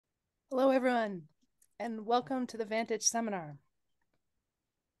Hello, everyone, and welcome to the VaNTAGE seminar.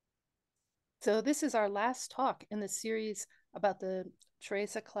 So this is our last talk in the series about the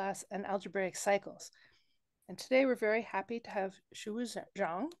Teresa class and algebraic cycles. And today we're very happy to have Shou-Wu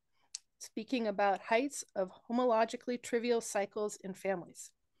Zhang speaking about heights of homologically trivial cycles in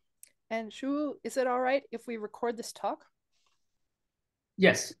families. And Shou-Wu, is it all right if we record this talk?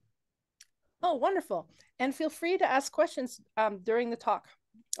 Yes. Oh, wonderful. And feel free to ask questions during the talk.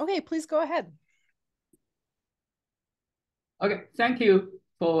 Okay, please go ahead. Okay. Thank you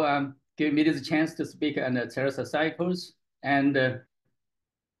for giving me this chance to speak on the Teresa cycles. And I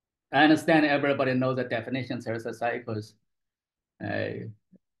understand everybody knows the definition of Teresa cycles.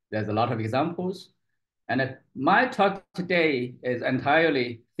 There's a lot of examples. And my talk today is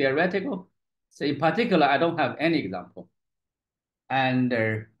entirely theoretical. So in particular, I don't have any example. And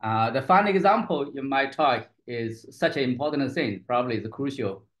the final example in my talk is such an important thing, probably the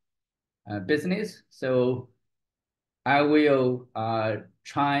crucial business. So I will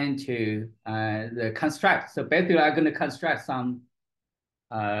try to construct. So basically, I'm going to construct some,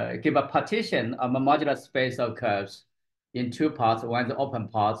 give a partition of a modular space of curves in two parts. One is the open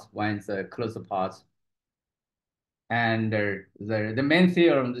parts, one is the closed parts. And the main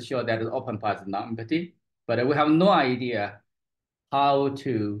theorem shows that the open part is non-empty, but we have no idea how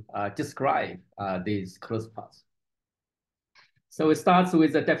to describe these closed parts. So it starts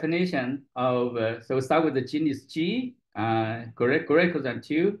with the definition of, so we start with the genus G, greater than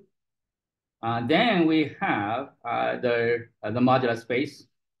 2. Then we have the modular space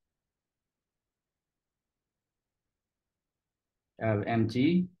of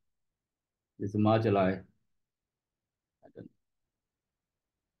MG, is moduli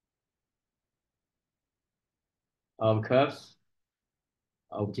of curves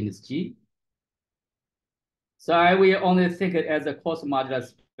of genus G. So I will only think it as a cross modular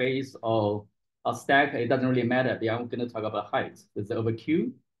space of a stack. It doesn't really matter. I'm going to talk about height. It's over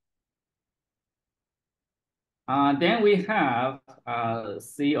Q. Then we have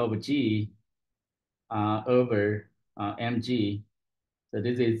C over G over mg. So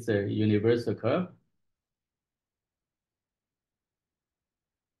this is a universal curve.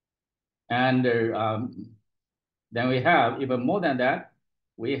 And then we have even more than that.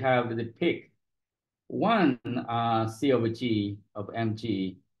 We have the peak one C over G of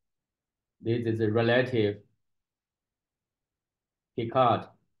mg. This is a relative Picard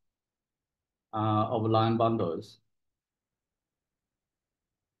of line bundles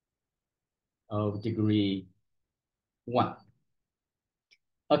of degree 1.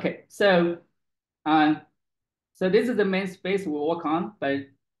 Okay, so this is the main space we work on, but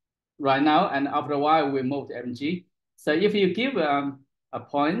right now, and after a while, we move to mg. So if you give a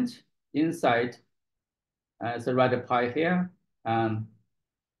point inside, so write a pi here,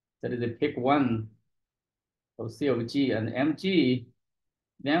 that is a pick one of C of G and mg,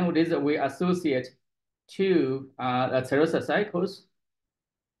 then this we associate two Teresa cycles.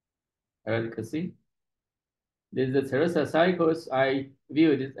 As you can see, this is the Teresa cycles. I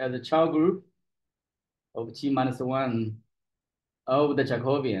view this as a child group of G minus 1 of the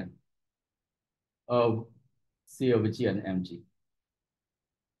Jacobian of C over G and mg.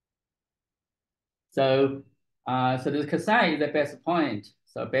 So, so the cosine is the best point.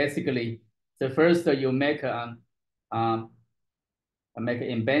 So basically, the first you make an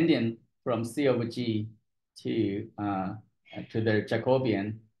embedding from C over G to the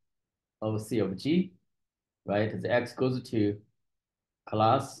Jacobian of C over G, right? The x goes to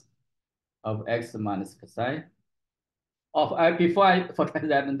class of x minus cosine. Before I forget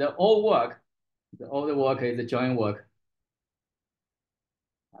that, all the work is the joint work.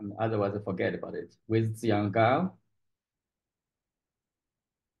 Otherwise, I forget about it. With Xiang Gao.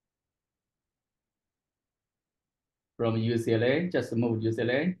 From UCLA, just moved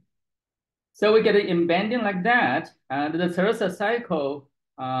UCLA. So we get an embedding like that, and the Teresa cycle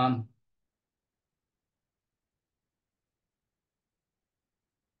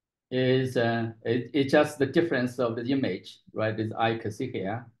is it's just the difference of the image, right? This I could see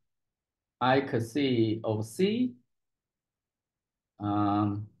here, I could see of C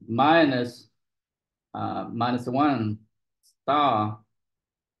minus 1 star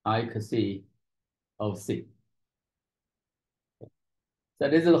I could see of C. So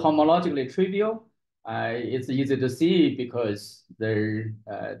this is homologically trivial. It's easy to see because there's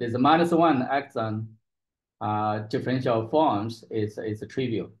a -1 acts on differential forms. It's a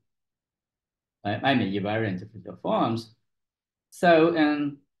trivial. I mean invariant differential forms. So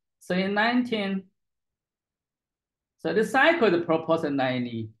so in 19, so the cycle is proposed in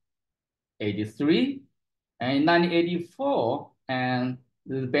 1983, and in 1984, and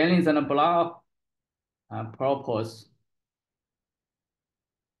the balance and block propose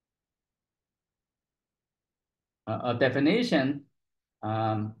a definition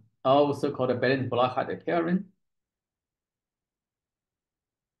of so-called balance block Hyperion.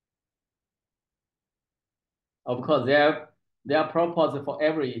 Of course, there are proposed for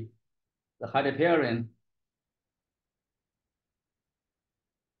every the Hyperion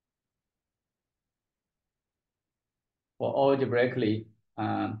for algebraically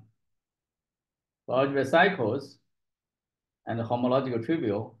for algebra cycles and homological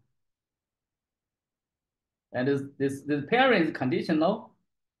trivial. And this pairing is conditional,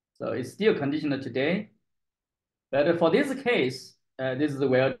 so it's still conditional today. But for this case, this is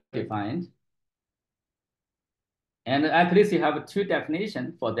well defined. And at least you have two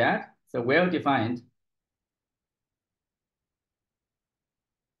definitions for that. So well defined.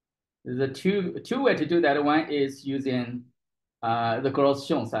 The two way to do that. One is using the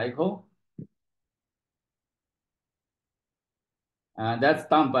Gauss-Shou cycle. And that's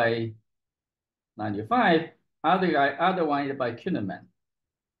done by 95. Other one is by Kuhneman.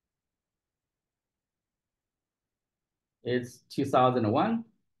 It's 2001.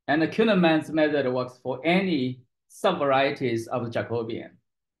 And the Kuhneman's method works for any subvarieties of the Jacobian.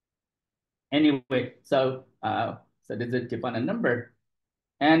 Anyway, so this is a defined number.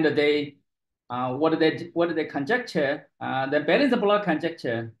 And they what did they conjecture? The balance block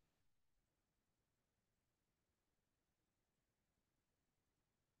conjecture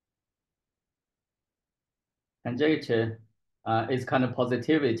is kind of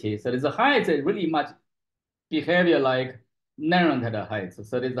positivity. So there's a height that really much behavior like non-rounded heights.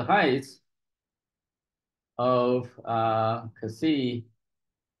 So there's the heights of C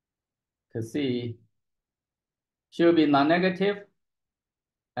should be non-negative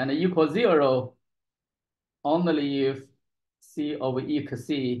and equal 0 only if C over E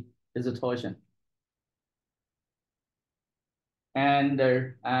C is a torsion. And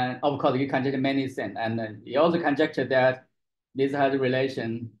of course, you conjecture many things. And you also conjecture that this has a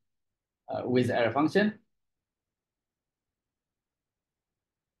relation with error function.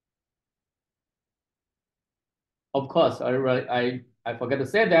 Of course, I forgot to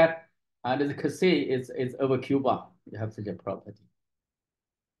say that this C is over Q bar. You have such a property.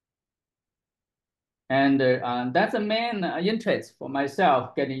 And that's the main interest for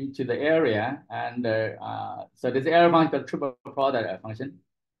myself getting into the area. And so this error function, the triple product error function.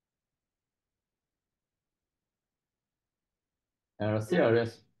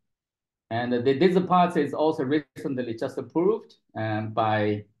 Series. And this part is also recently just approved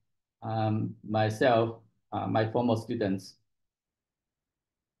by myself, my former students,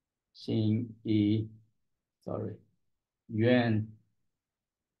 Yuan,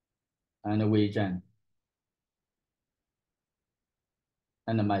 and Wei Zhang,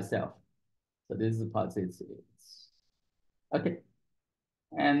 and myself. So this part is okay.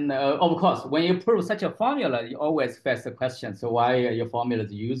 And of course, when you prove such a formula, you always face the question, so why your formula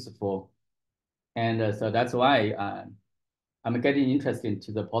is useful? And so that's why I'm getting interested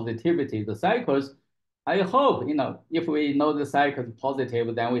into the positivity, the cycles. I hope, if we know the cycle is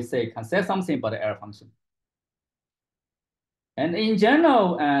positive, then we can say something about the error function. And in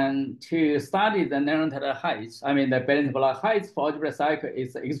general, to study the non-rounded heights, I mean, the balance block heights for algebra cycle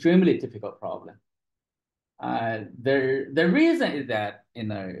is an extremely difficult problem. The reason is that in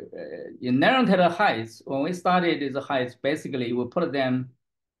non-rounded heights, when we studied these heights, basically we put them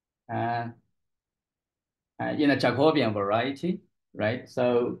in a Jacobian variety, right?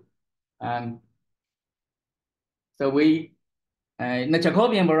 So we in the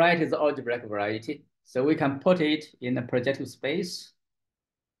Jacobian variety is algebraic variety, so we can put it in a projective space.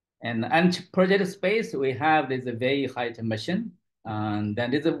 And projective space, we have this very height machine, and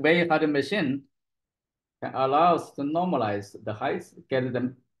then this very height machine can allow us to normalize the heights, get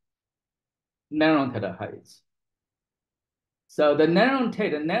them non-rounded heights. So the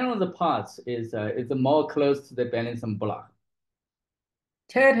non-rounded parts is more close to the balancing block.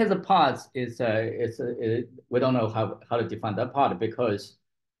 Rounded parts is we don't know how to define that part because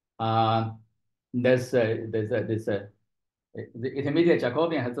the intermediate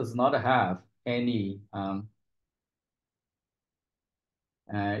Jacobian does not have any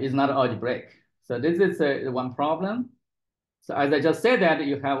is not algebraic. So this is one problem. So as I just said that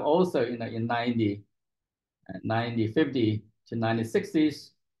you have also in 1950 to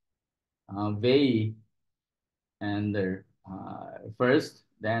 1960s, V and first,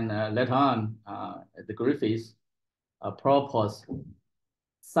 then later on, the Griffiths proposed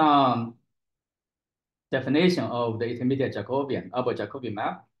some definition of the intermediate Jacobian, upper Jacobian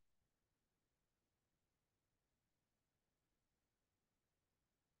map.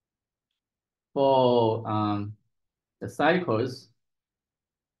 for the cycles,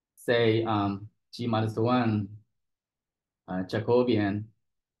 say G minus 1 Jacobian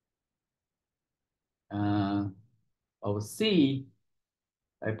of C,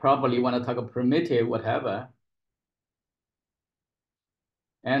 I probably want to talk a primitive, whatever.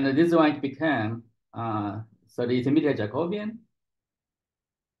 And this one became, so the intermediate Jacobian.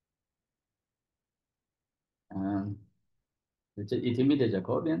 The intermediate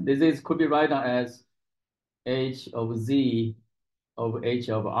Jacobian. Could be written as H of Z over H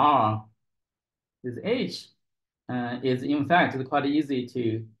of R. This H is in fact quite easy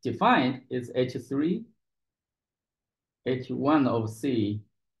to define. It's H3, H1 of C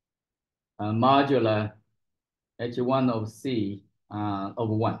modular H1 of C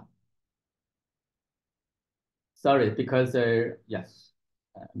over 1. Sorry, because yes,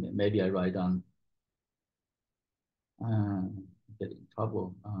 maybe I write down. Get in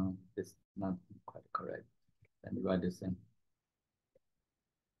trouble. It's not quite correct. Let me write this in.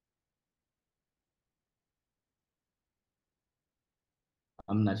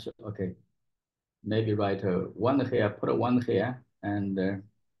 I'm not sure. Okay, maybe write one here. Put a one here, and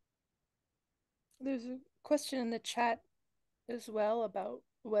There's a question in the chat as well about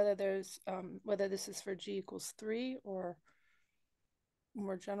whether there's whether this is for G equals 3 or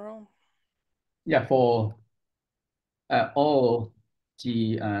more general. yeah, for all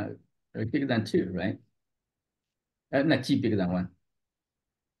G bigger than 2, right? Not G bigger than 1.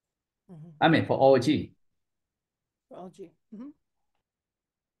 I mean for all G. For all G.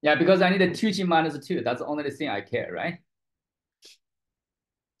 Yeah, because I need a 2G minus 2. That's the only thing I care, right?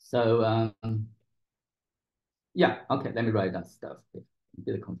 So yeah, okay, let me write that stuff.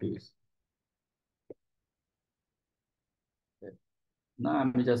 Get confused.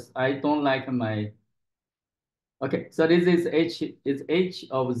 No, I don't like my, okay, so this is H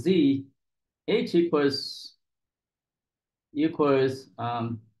of Z. H equals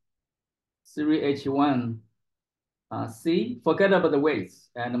 3H1 C. Forget about the weights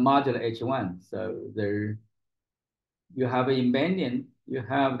and modular H1. So there, you have an impedance, you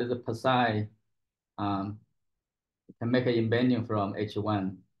have the psi, you can make an impedance from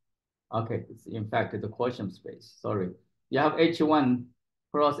H1. Okay, it's in fact the quotient space. Sorry, you have H1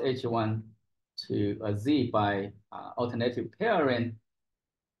 cross H1 to a Z by alternative pairing,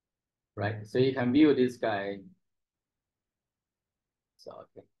 right? So you can view this guy. So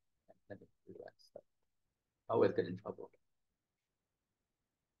okay, let me do that stuff. I always get in trouble.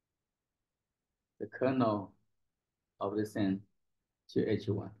 The kernel of this thing to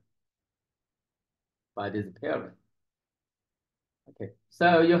H1 by this pairing. Okay,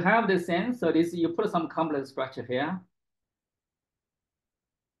 so you have this thing. So this, you put some complex structure here.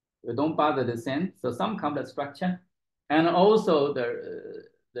 You don't bother the thing. So some complex structure, and also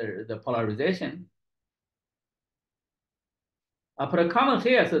the polarization. I put a comma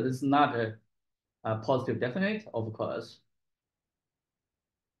here, so this is not a positive definite, of course.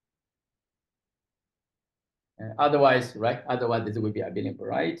 Otherwise, right? Otherwise, this will be abelian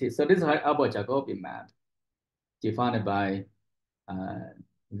variety. So this is how Abel-Jacobi map defined by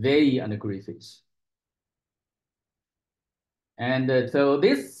Weil and Griffiths. And so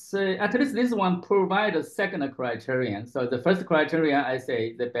this, at least this one provides a second criterion. So the first criterion, I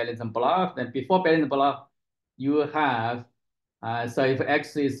say the balancing block. Then before balancing block, you have, so if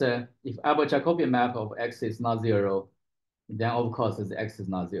X is, if Abel-Jacobi map of X is not 0, then of course the X is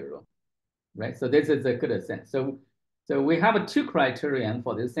not 0, right? So this is a good sense. So we have two criterion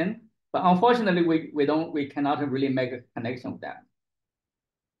for this thing, but unfortunately we cannot really make a connection with that.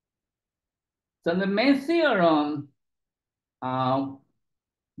 So the main theorem, the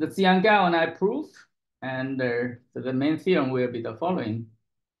Xiang-Gao and I prove, and so the main theorem will be the following.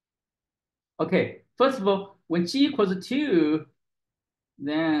 Okay, first of all, when G equals 2,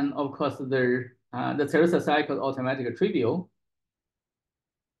 then of course the Teresa cycle is automatically trivial.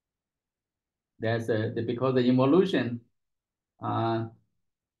 That's because the involution can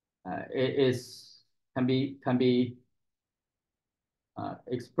be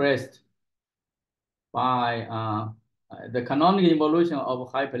expressed by the canonical involution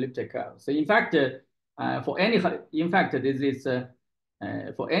of hyperelliptic curve. So in fact, for any this is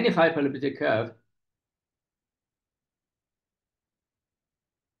for any hyperelliptic curve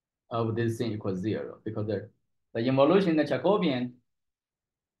of this thing equals 0, because the involution in the Jacobian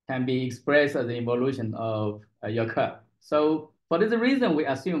can be expressed as the involution of your curve. So for this reason, we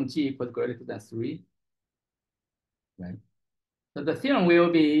assume G equals greater than 3, right? So the theorem will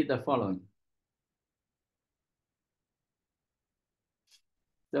be the following.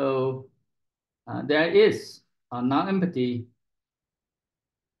 So there is a non-empty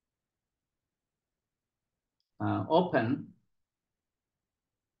open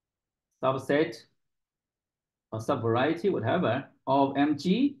subset or subvariety, whatever, of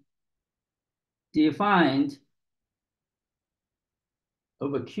Mg defined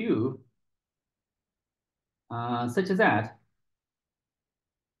over Q such that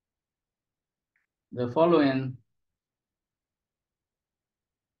the following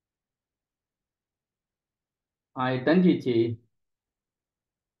identity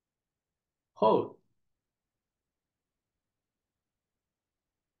hold.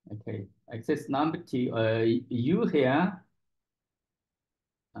 Okay, exists number T, U here.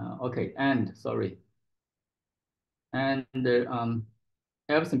 Okay, and sorry. And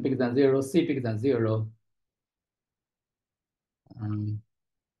everything bigger than 0, C bigger than 0.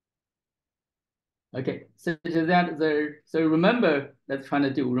 Okay, so that so remember, let's try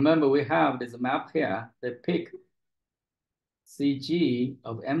to do. Remember, we have this map here, the pick CG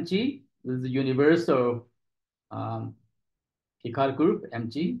of Mg. This is the universal Picard group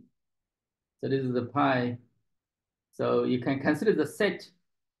Mg. So this is the pi. So you can consider the set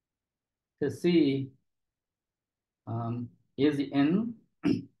to C is in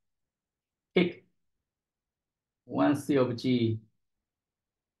pick 1C of G,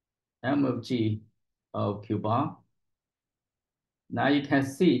 M of G of Q bar. Now you can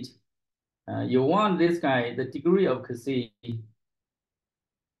see it. You want this guy, the degree of C.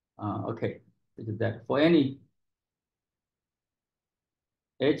 Okay, this is that for any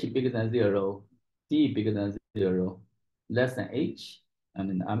H bigger than 0, D bigger than 0, less than H. I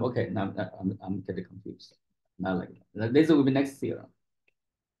mean, I'm okay. Now I'm getting confused. Not like that. This will be next theorem.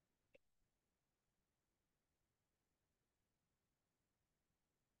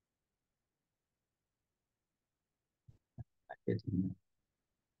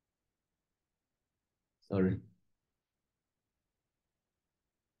 Sorry.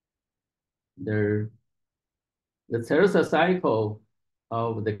 The Teresa cycle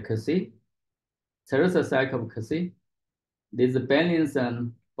of the Cassie, Teresa cycle of Cassie, this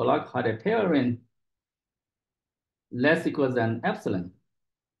Benson block height pairing less equal than epsilon.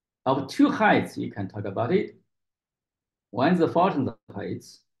 Of two heights, you can talk about it. One is the Fulton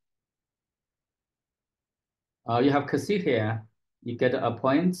heights. You have Cassie here. You get a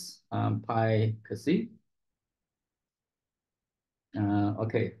point pi Cassie.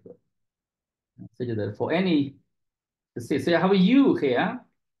 Okay. So that for any Cassie, so you have a U here.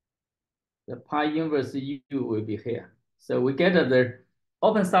 The pi inverse U will be here. So we get the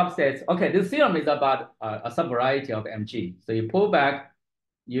open subsets. Okay, this theorem is about a subvariety of Mg. So you pull back,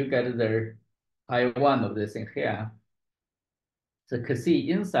 you get the pi 1 of this thing here. So you can see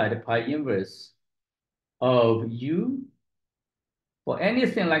inside pi inverse of U. For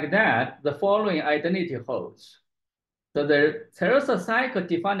anything like that, the following identity holds. So the Teresa cycle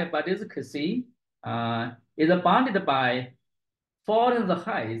defined by this Cassie is bounded by Fulton the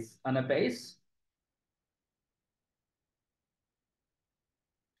heights on the base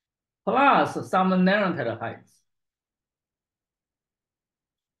plus some narrowed heights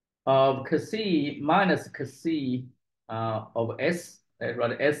of Cassie minus Cassie of S. I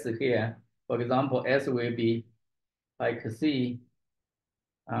write S here. For example, S will be by Cassie.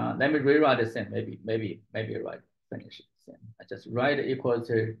 Let me rewrite the same. Maybe write finish it same. I just write equal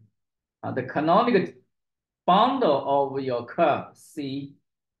to the canonical bundle of your curve C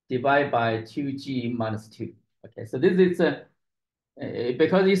divided by 2G minus 2. Okay, so this is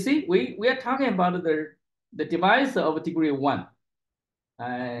because you see, we are talking about the device of degree 1.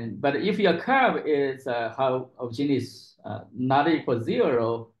 But if your curve is homogeneous, not equal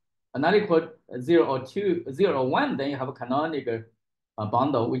 0, not equal 0 or 2, 0 or 1, then you have a canonical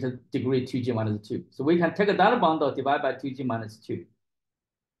bundle, which is degree 2G minus 2. So we can take that bundle divided by 2G minus 2.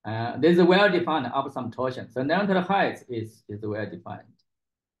 This is well-defined up some torsion. So narrowed height is well-defined.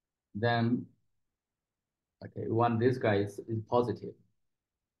 Then, okay, we want this guy is positive,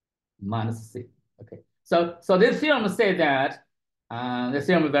 minus C. Okay, so this theorem says that the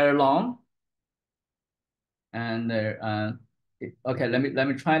theorem is very long. And okay, let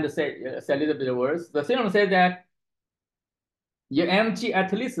me try to say a little bit worse. The theorem says that your Mg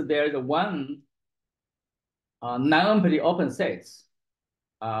at least there is one non-empty open sets.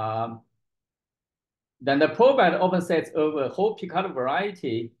 Then the probed open sets over whole Picard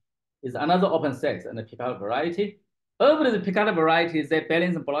variety is another open set and the Picard variety. Over the Picard variety, they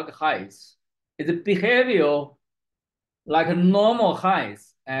balance block heights. It's behavioral like a normal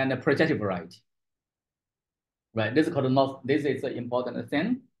heights and a projective variety. Right, this is called not. This is an important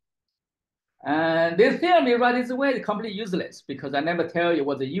thing. And this theorem is right this way is completely useless because I never tell you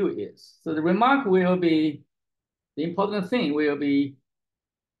what the U is. So the remark will be, the important thing will be,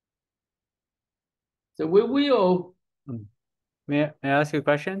 So we will, Hmm. May I ask you a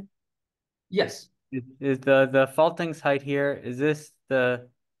question? yes, Is the Faltings height here, is this the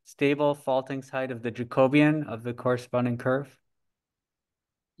stable Faltings height of the Jacobian of the corresponding curve?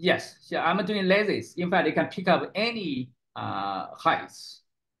 yes. So I'm doing lasers. In fact, you can pick up any heights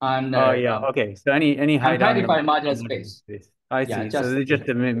Oh under yeah, okay. So any height on unquantified the modular modular space. space. I Yeah, see. So just they just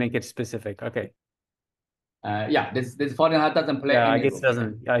to make it specific. Okay. yeah. This 49 doesn't play Yeah, I any guess it role here.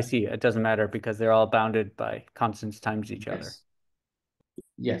 doesn't. I see. It doesn't matter because they're all bounded by constants times each other. Yes,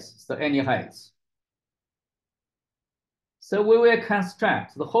 yes. So any heights. So we will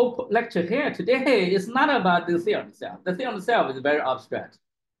construct the whole lecture here today is not about the theorem itself. The theorem itself is very abstract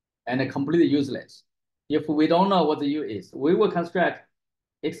and completely useless. If we don't know what the U is, we will construct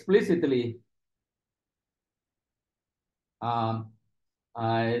explicitly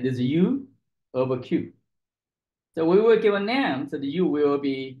this U over Q. So we will give a name, so the U will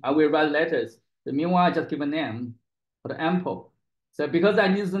be, I will write letters. So meanwhile, just give a name for the ample. So because I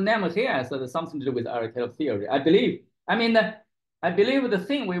use the name here, so there's something to do with Aristotle theory. I believe the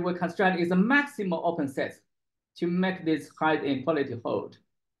thing we will construct is a maximal open set to make this height inequality hold.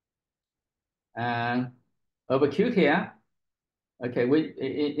 And over Q here, okay, we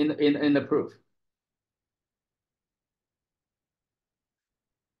in the proof.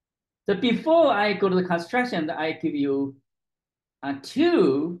 So before I go to the construction, I give you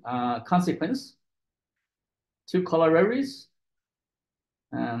two consequences, two corollaries.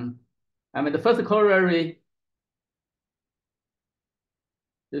 The first corollary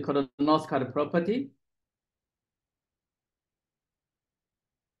is called the Northcott property.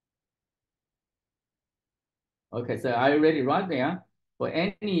 Okay, so I already write there for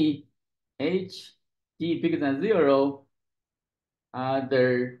any h d bigger than 0,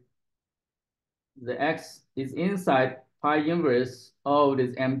 the x is inside pi inverse of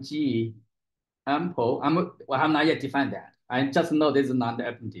this mg ample. I'm not yet defined that. I just know this is not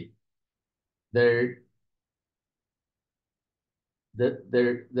empty. The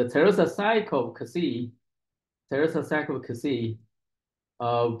Teresa cycle C, Teresa cycle C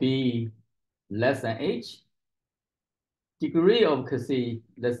of B less than H, degree of C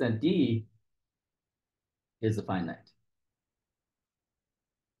less than D is finite.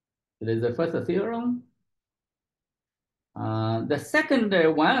 It is the first theorem. The second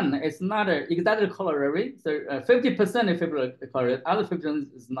one is not exactly corollary. So 50% is corollary, other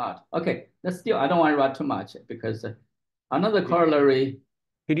 50% is not. Okay, that's still, I don't want to write too much because another corollary.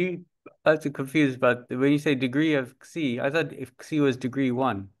 Could you, I was confused about when you say degree of C, I thought if C was degree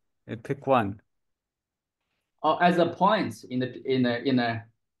 1, it pick 1. Or as a point is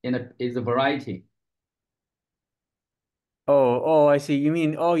a variety. Oh, I see. You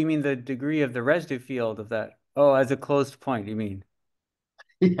mean the degree of the residue field of that. Oh, as a closed point, you mean.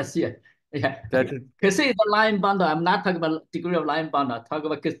 Yes, yeah. That Kasi is a line bundle. I'm not talking about degree of line bundle. I'm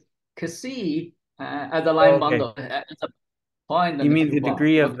talking about Kasi as a line okay. bundle, as a point You on the mean Q the bar.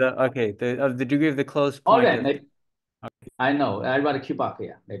 degree of Okay. the degree of the closed All point right, of maybe, I know. I write a Q bar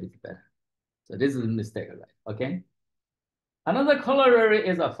here. Maybe it's better. So this is a mistake, right? Okay. Another corollary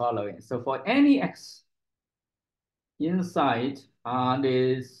is the following. So for any x inside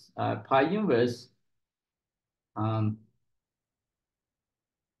this pi inverse mg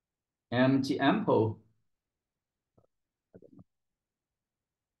ample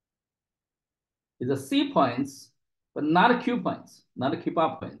is a C points, but not a Q points, not a Q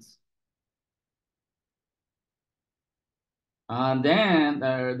bar points. And then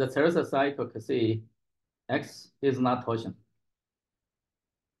the Teresa cycle can see X is not torsion.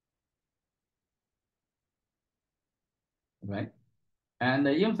 Right? And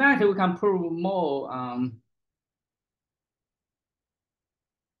in fact, we can prove more.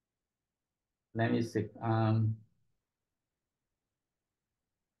 Let me see.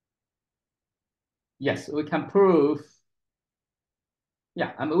 Yes, we can prove.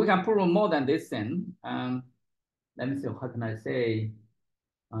 Yeah, we can prove more than this thing. Let me see. What can I say?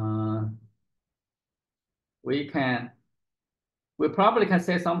 Uh, we can. We probably can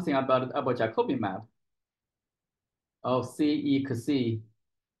say something about Jacobi map of C equals C.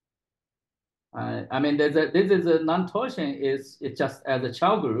 This is a non-torsion is it's just as a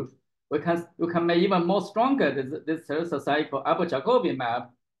child group. We can make even more stronger this Teresa cycle Jacobi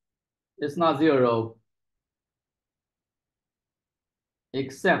map. It's not zero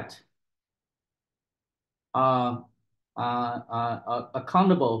except a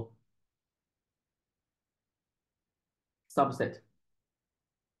countable subset.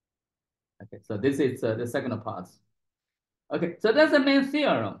 Okay, so this is the second part. Okay, so that's the main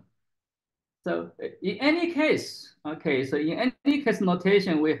theorem. So in any case, okay, so in any case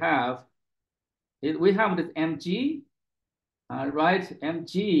notation we have we have this mg, right?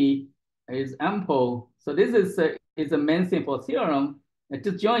 Mg is ample. So this is a main simple theorem.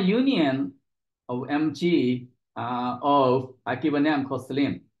 Disjoint union of mg of a given name called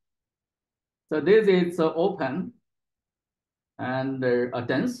slim. So this is open and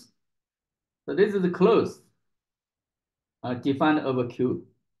dense. So this is closed, defined over Q.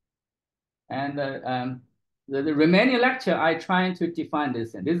 And the remaining lecture, I trying to define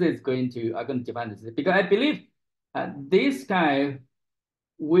this. And this is I'm going to define this because I believe this guy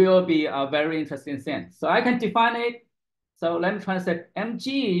will be a very interesting thing. So I can define it. So let me translate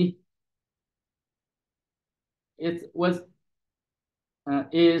mg. It was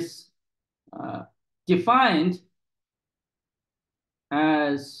is defined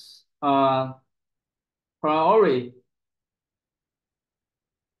as priori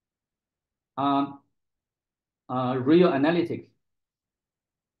real analytic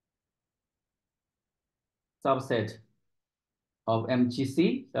subset of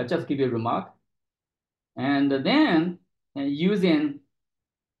MGC. So I'll just give you a remark. And then using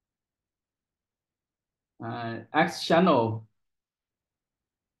X channel,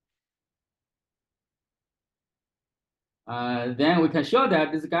 then we can show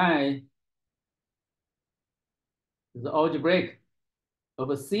that this guy is algebraic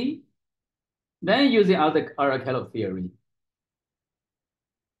over C. Then using other Arkelov theory,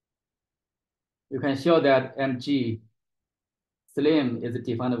 you can show that MG slim is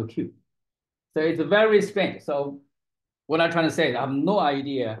defined over Q. So it's very strange. So what I'm trying to say, I have no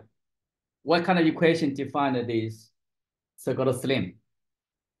idea what kind of equation defined this so-called slim.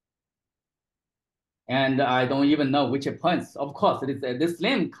 And I don't even know which points. Of course, this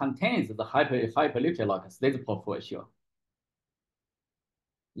slim contains the hyperelliptic locus. This is for sure.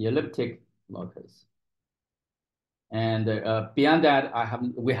 Elliptic locus. And beyond that,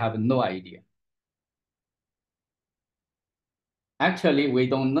 we have no idea. Actually, we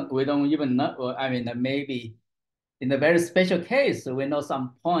don't even know. I mean, maybe in a very special case, we know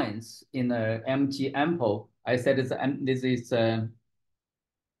some points in the MG ample. I said it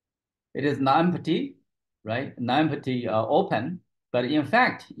is non-empty, right? Non-empty open. But in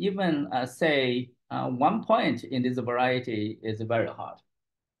fact, even say 1 point in this variety is very hard.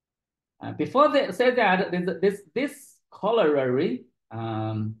 Before they say that, this corollary,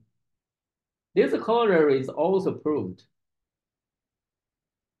 is also proved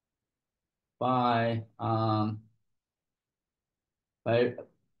by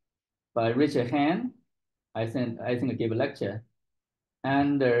Richard Han. I think I gave a lecture,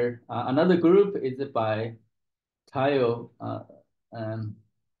 and another group is by Tayo,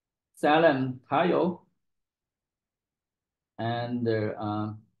 Salem Tayo, and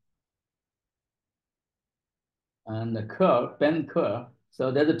Ben Kerr.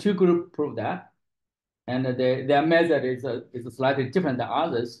 So there's a two group prove that, and their method is slightly different than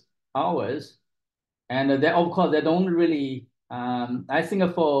ours, and they of course they don't really. I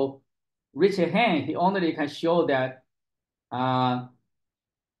think for Richard Han, he only can show that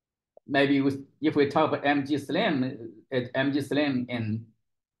maybe if we talk about MG slim in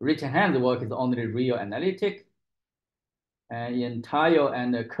Richard Han's work is only real analytic, and in Tayo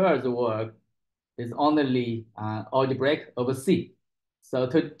and Kerr's work is only algebraic over C. So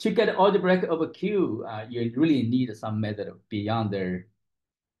to get algebraic over Q, you really need some method beyond their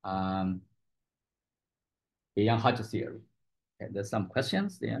beyond Hodge theory. Okay, there's some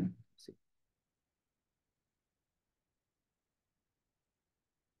questions then.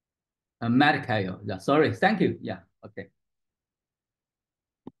 Matt Kyle, yeah, sorry, thank you. Yeah, okay.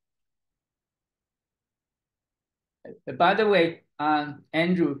 By the way,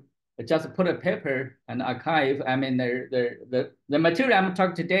 Andrew just put a paper and archive. I mean, the material I'm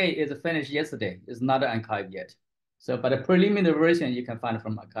talking today is finished yesterday. It's not archived yet. So, but a preliminary version you can find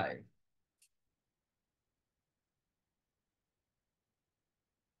from archive.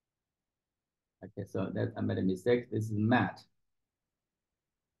 Okay, so that I made a mistake. This is Matt.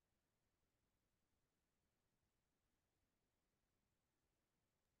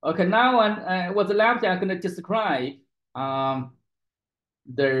 Okay, now what's left, I'm going to describe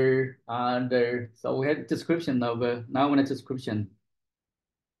so we had description of now we have description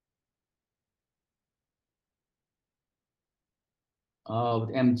of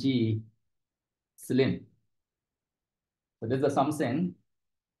the MG slim. So this is something.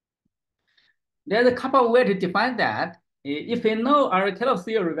 There's a couple of ways to define that. If you know Arkelov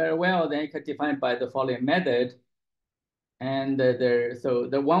theory very well, then you can define by the following method. And so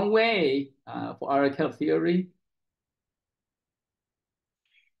the one way for Arkelov theory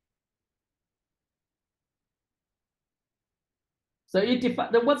So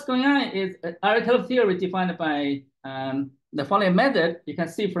what's going on is arithmetic theory defined by the following method. You can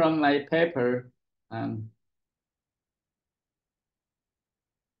see from my paper.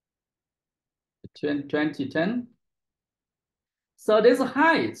 2010. So this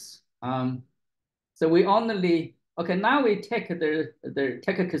heights. So we only okay. Now we take the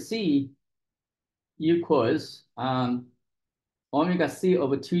take C equals omega C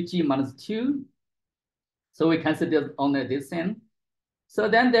over 2G minus 2. So we consider only this thing. So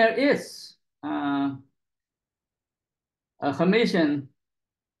then there is a Hermitian.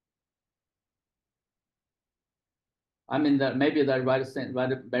 I mean, maybe that write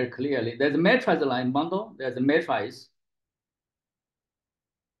very clearly. There's a matrix line bundle. There's a matrix.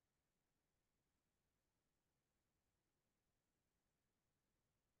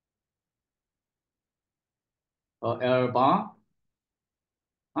 Or L bar.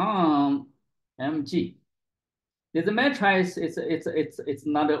 MG. This matrix it's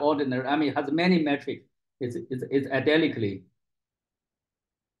not ordinary. I mean, it has many metrics. It's identically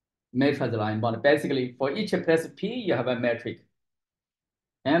matrix line, but basically for each plus P, you have a metric.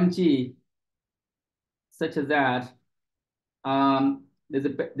 MG such that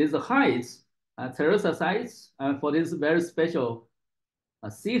there's a heights, tensor size for this very special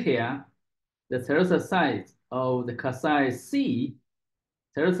C here. The tensor size of the cosine C,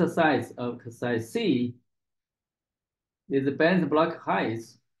 tensor size of cosine C is the band block height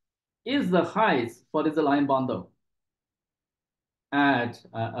is the height for this line bundle at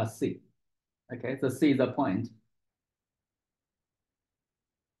a C. Okay, so C is a point.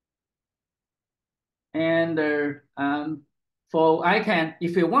 And for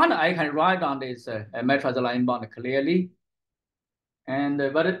if you want, I can write on this matrix line bond clearly. And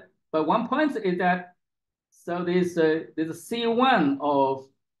but one point is that so this C1 of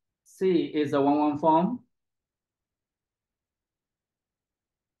C is a 1-1 form.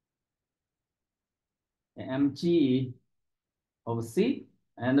 MG of C,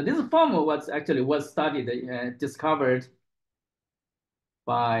 and this form was studied, discovered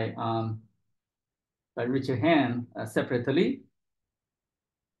by Richard Han separately.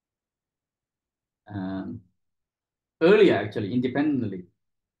 Earlier, actually, independently.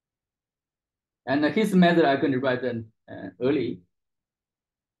 And his method I'm going to write early.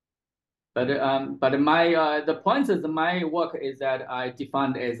 But the point is my work is that I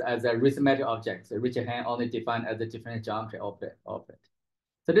defined as a arithmetic object. So Richard Han only defined as a different geometry object.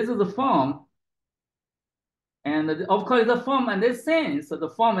 So this is the form. And of course, the form in this sense, so the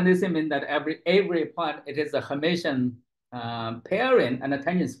form in this sense means that every point, it is a Hermitian pairing and a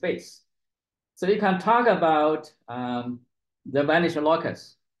tangent space. So you can talk about the vanished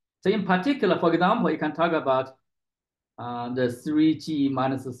locus. So in particular, for example, you can talk about the 3G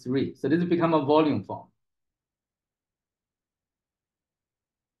minus 3. So this become a volume form,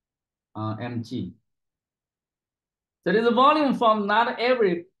 MG. So this volume form, not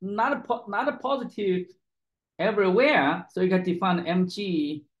a positive everywhere. So you can define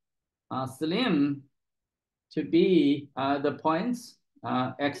MG slim to be the points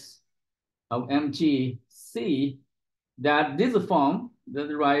X of MG C that this form,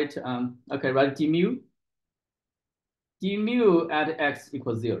 that's right, okay, right, d mu at X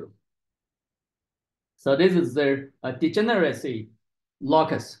equals 0. So this is the degeneracy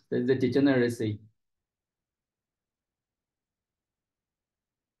locus, the degeneracy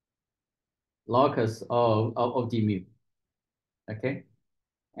locus of d mu, okay?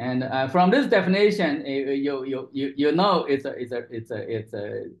 And from this definition, you know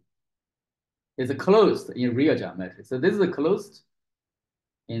it's closed in real geometry. So this is closed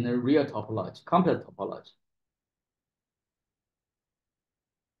in a real topology, complex topology.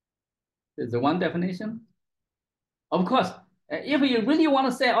 Is the one definition. Of course, if you really want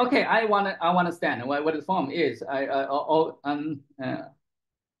to say, okay, I want to understand what the form is, I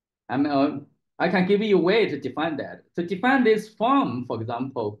can give you a way to define that. To define this form, for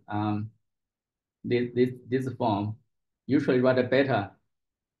example, this form, usually write a beta,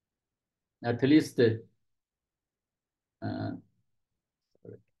 at least this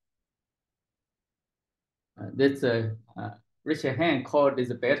Richard Han called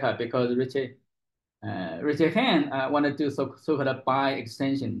this beta because Richard Han want to do so-called bi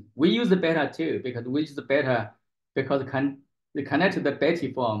extension. We use the beta too because we use the beta because they connect to the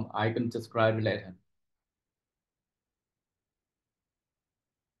Betty form I can describe later.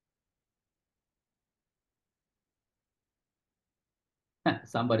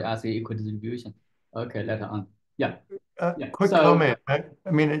 Somebody asked equal distribution. Okay, later on. Yeah. Quick comment. I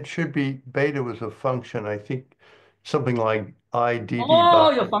mean, it should be beta was a function. I think something like IDD.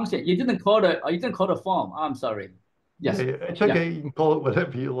 Oh, your function. You didn't call the form. I'm sorry. Yes. Yeah, it's okay. You can call it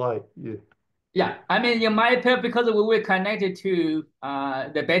whatever you like. Yeah. Yeah, I mean, you might tell because we were connected to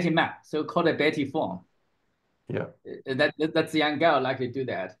the Betty map, so called the Betty form. Yeah. That's young girl like to do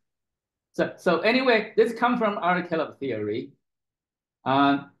that. So anyway, this comes from our Caleb theory.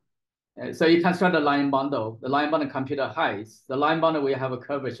 So you construct a line bundle. The line bundle computer heights. The line bundle will have a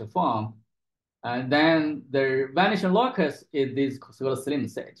curvature form. And then the vanishing locus is this sort of slim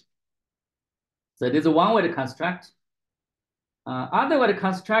set. So this is one way to construct. Other way to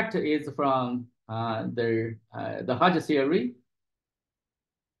construct is from the Hodge theory.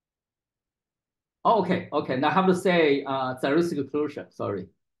 Oh, okay. Now I have to say theoretic closure. Sorry.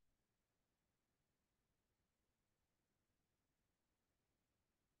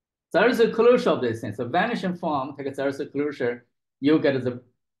 Theoretic closure of this thing. So vanishing form, take a theoretic closure, you get the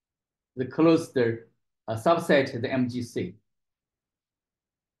closed subset, the MGC.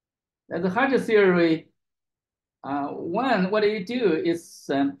 The Hodge theory, what you do is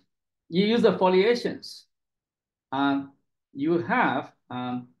you use the foliations. You have,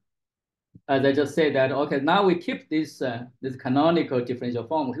 as I just said that, okay, now we keep this canonical differential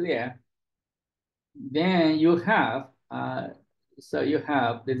form here. Then you have, so you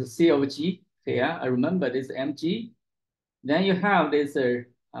have this C of G here. I remember this MG. Then you have this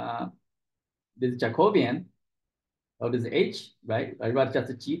Jacobian of this H, right? I write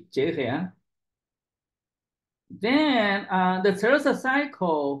just J here. Then the third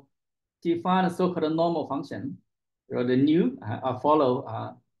cycle defines so-called normal function, or the new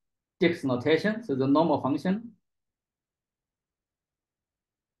follow Dix notation. So the normal function,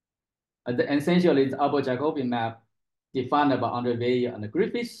 essentially the Abel Jacobian map defined by Andre Veil and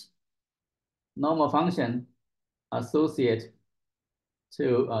Griffiths. Normal function associate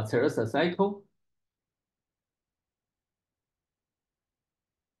to Teresa cycle.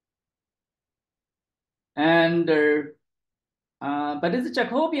 And but it's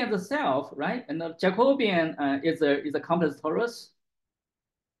Jacobian itself, right? And the Jacobian is a complex torus.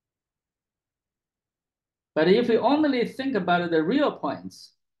 But if you only think about the real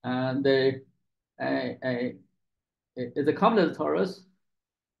points, it's a complex torus,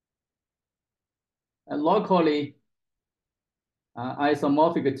 locally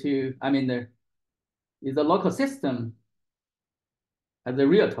isomorphic to, I mean, is a local system as a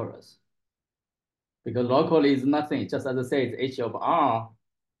real torus. Because locally is nothing, just as I say, it's H of R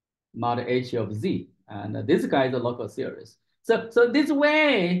mod H of Z. And this guy is a local series. So this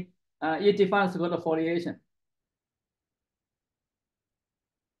way, it defines the foliation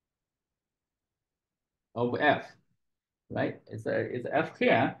of F, right? It's F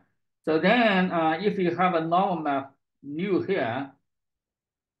here. So then if you have a normal map new here,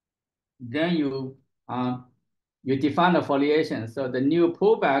 then you define the foliation. So the new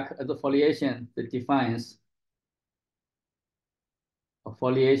pullback as a foliation that defines a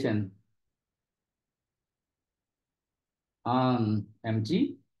foliation on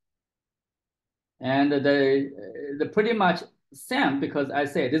MG. And the pretty much same, because I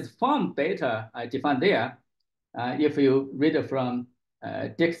say this form beta I defined there. If you read it from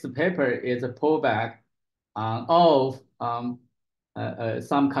Dick's paper, is a pullback of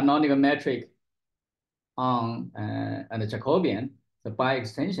some canonical metric on and the Jacobian, so by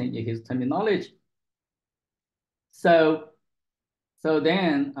extension in his terminology. So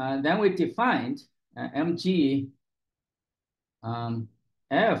then we defined MG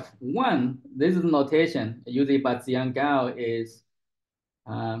F1. This is notation used by Ziyan Gao is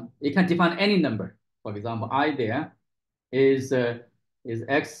it can define any number. For example, I there is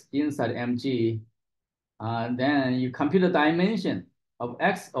X inside MG. Then you compute the dimension of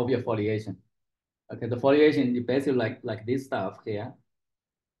X of your foliation. Okay, the foliation is basically like this stuff here.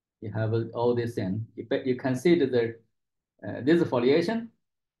 You have all this in. You consider this foliation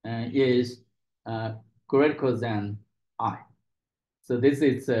is greater than I. So this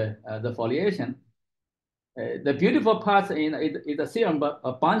is the foliation. The beautiful part is a theorem, but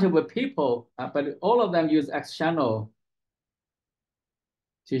a bunch of people, but all of them use X channel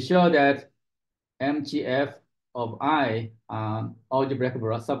to show that MGF of I algebraic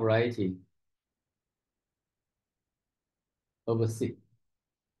subvariety over C.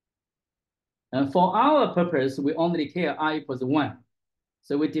 And for our purpose, we only care I equals 1.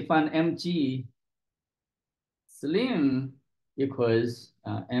 So we define MG slim equals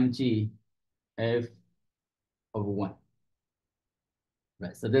MG F of 1.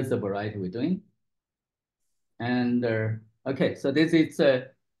 Right, so that's the variety we're doing. And okay, so this is so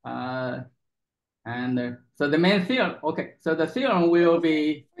the main theorem. Okay, so the theorem will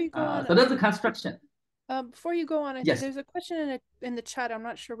be so that's the construction. Before you go on, Yes. there's a question in the chat I'm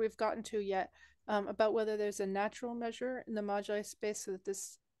not sure we've gotten to yet. about whether there's a natural measure in the moduli space so that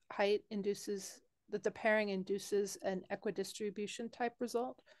this height induces, that the pairing induces an equidistribution type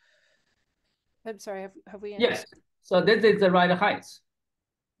result? I'm sorry, have we answered? Yes, so this is the right height.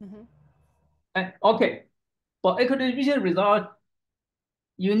 Okay, for equidistribution result,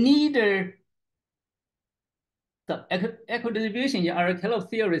 you need the equidistribution in Arkelov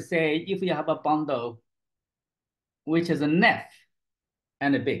theory say if you have a bundle which is a net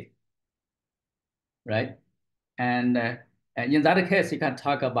and a big, right? And in that case, you can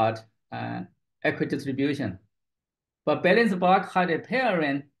talk about equidistribution. But balanced block height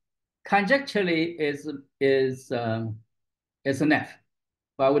pairing conjecturally is a net,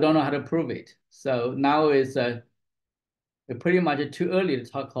 but we don't know how to prove it. So now it's pretty much too early to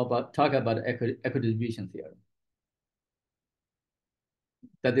talk about equidistribution theory.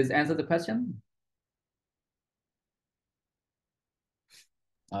 Does this answer the question?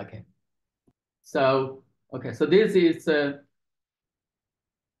 Okay. So so this is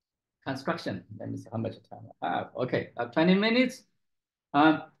construction. Let me see how much time I have. Okay, 20 minutes.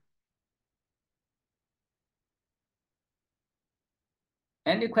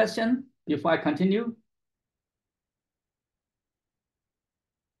 Any question before I continue?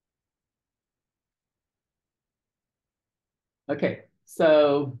 Okay,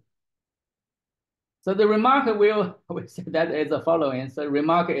 so the remark will say that is the following. So the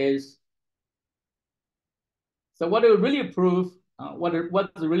remark is, so what it really prove? What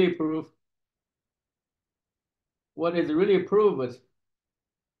is really proof? What is really proved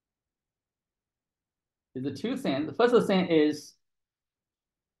is the two things. The first thing is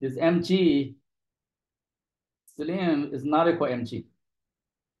this mg slim is not equal mg,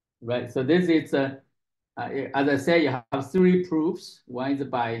 right? So this is as I say, you have three proofs. One is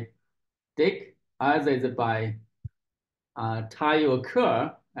by Dick, other is by Tayo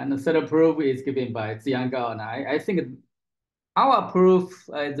Kerr, and the third proof is given by Zhang Gao. And I think our proof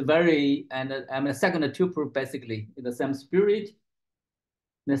is very, and the second two proof basically in the same spirit.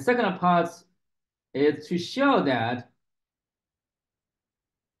 The second part is to show that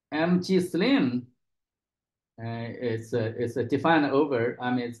mg slim is defined over,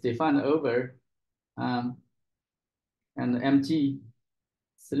 it's defined over, and mg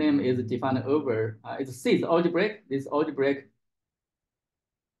slim is defined over, it's C, it's algebraic, this algebraic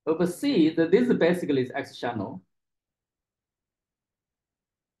over C, this basically is X channel.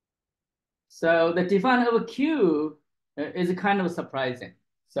 So the defined over Q is kind of surprising.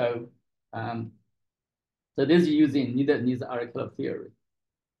 So so this is using neither Arkelov theory.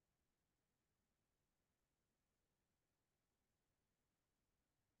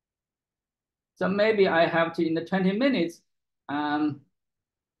 So maybe I have to, in the 20 minutes,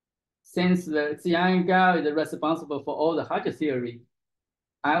 since the Zhang Gao is responsible for all the Hodge theory,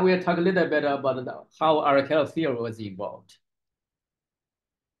 I will talk a little bit about how Arkelov theory was evolved.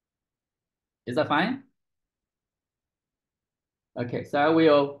 Is that fine? Okay, so I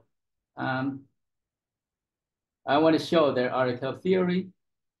will, I want to show the Arkelov theory.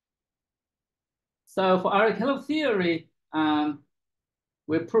 So for Arkelov theory,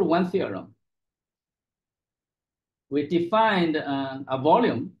 we prove one theorem. We defined a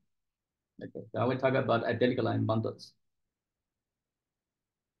volume. Okay, so I will talk about identical line bundles.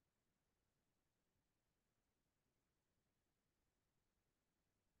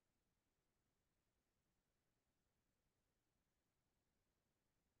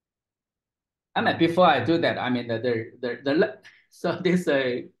 Before I do that, so this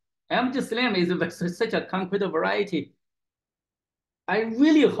empty slim is such a concrete variety. I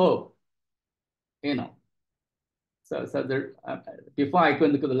really hope, so before I go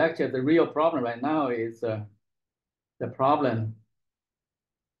into the lecture, the real problem right now is the problem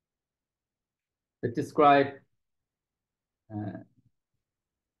to describe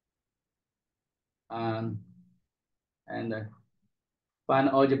and find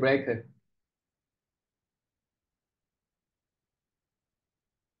algebraic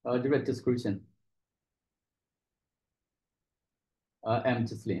description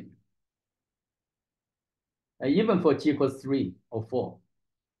empty slim. Even for G equals 3 or 4,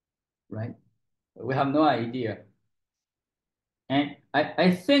 right? We have no idea. And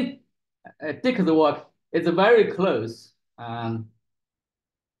I think Dick's work is very close.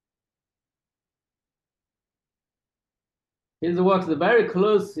 His work is very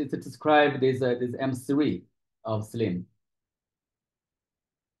close to describe this M3 of slim.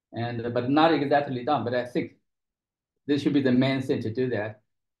 But not exactly done, but I think this should be the main thing to do that.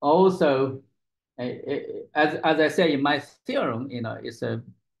 Also, as I say in my theorem, it's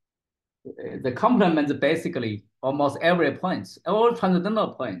the complement basically almost every point, all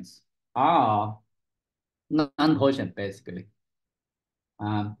transcendental points are non-Gaussian basically.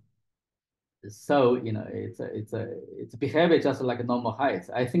 So it's behavior just like normal heights.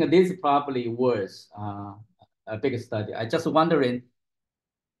 I think this probably was a big study. I just wondering,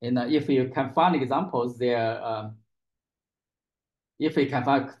 if you can find examples there, if we can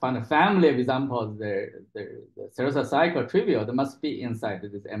find a family of examples, the Cerebral cycle trivial, there must be inside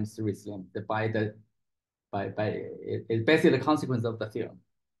this M3 slim it's basically the consequence of the theorem.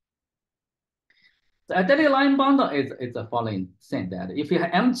 The identity line bundle is the following thing that if you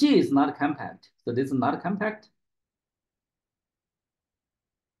have MG is not compact, so this is not compact.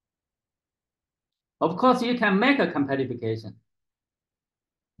 Of course, you can make a compactification,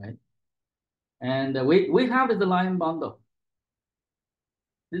 right? And we have this line bundle.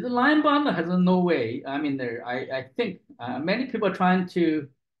 This line bundle has no way. I mean, I think many people are trying to.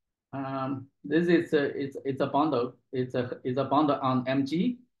 This is it's a bundle. It's a bundle on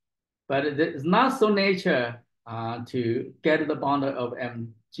MG, but it's not so nature to get the bundle of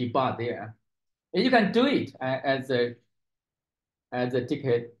MG bar there. And you can do it as a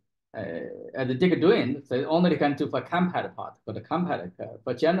ticket doing. So only can do for compact part. For the compact,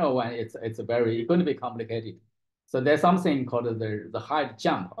 for general one, it's going to be complicated. So there's something called the height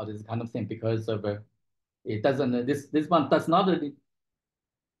jump or this kind of thing because of it doesn't this one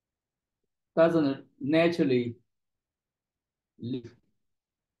doesn't naturally live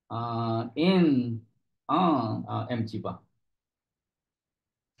in on MG bar.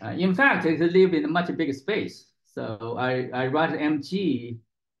 In fact, it live in a much bigger space. So I write MG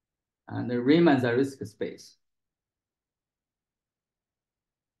and the Riemann's risk space.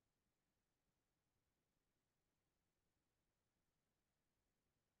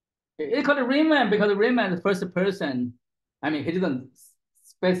 It called Riemann because Riemann is the first person. I mean, he didn't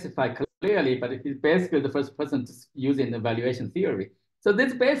specify clearly, but he's basically the first person to use in evaluation theory. So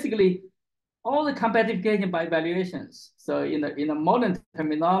this basically all the compactification by evaluations. So in a modern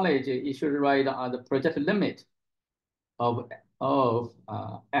terminology, you should write the projected limit of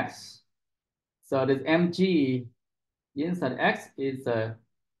X. So this MG inside X is a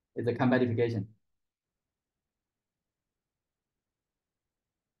compactification.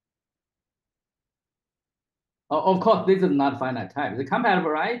 Of course, this is not finite type. The compact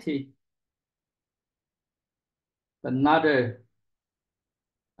variety, another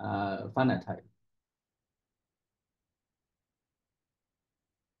finite type.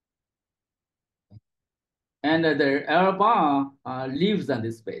 And the L bar lives in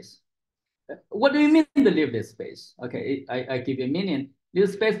this space. What do you mean to leave this space? Okay, I give you a meaning.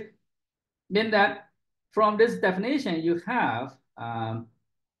 This space mean that from this definition you have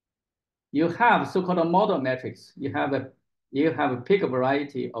so-called model matrix. You have a pick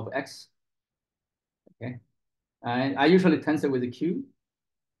variety of X. Okay, and I usually tensor with Q.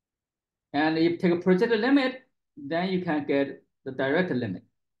 And if you take a projected limit, then you can get the direct limit,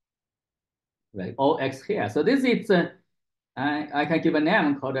 right? All X here. So this is I can give a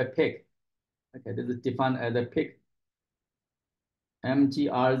name called a pick. Okay, this is defined as a pick.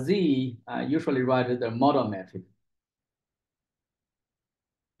 MGRZ usually write the model metric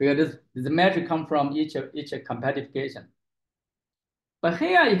because this metric come from each compactification. But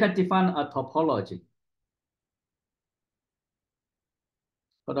here you can define a topology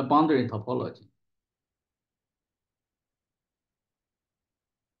for the boundary topology.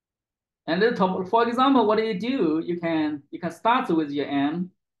 And for example, what do? You can start with your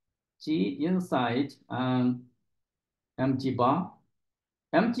M, G inside MG bar.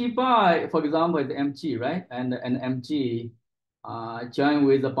 MG bar, for example, is MG, right? And MG join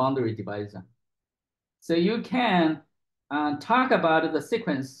with the boundary divisor. So you can talk about the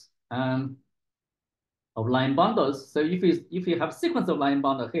sequence of line bundles. So if you have sequence of line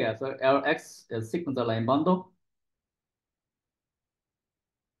bundle here, so Lx is sequence of line bundle.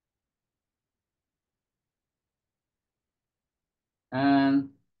 And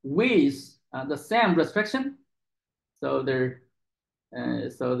with the same restriction, so the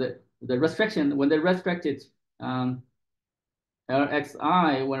restriction when they restricted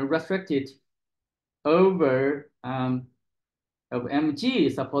Lxi when restricted over of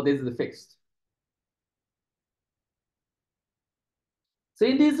Mg, suppose this is fixed. So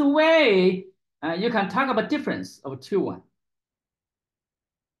in this way, you can talk about difference of 2-1.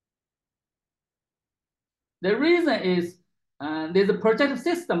 The reason is there's a projective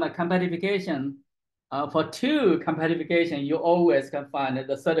system of compactification. For 2 compactification, you always can find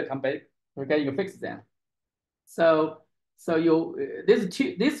the third compactification, you fix them. So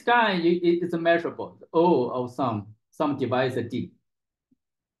this guy is measurable. O of some divisor D,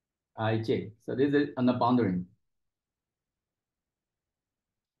 Ij. So this is on the boundary.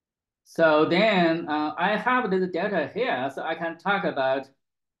 So then I have this data here, so I can talk about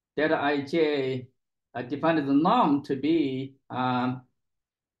data ij. I defined the norm to be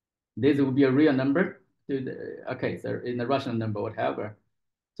this will be a real number to the okay, so in the rational number, whatever,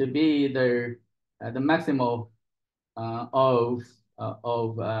 to be the maximal of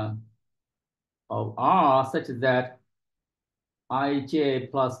R such that ij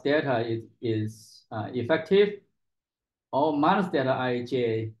plus delta is effective, or minus delta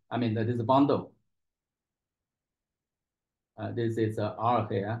ij. I mean, that is a bundle. This is R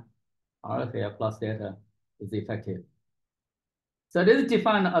here plus delta is effective. So this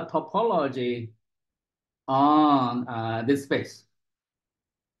define a topology on this space.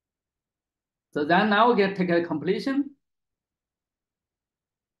 So then now we take a completion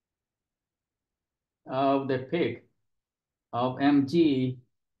of the peak of MG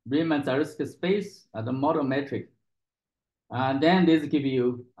Riemann-Zariski space at the model metric. And then this give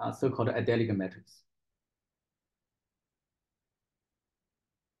you a so-called idyllic matrix.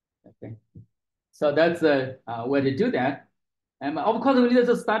 Okay, so that's a way to do that. And of course, we need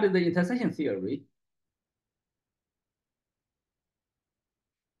to study the intersection theory.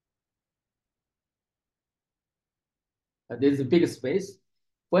 This is a big space.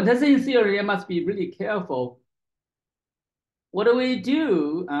 For intersection theory, you must be really careful. What do we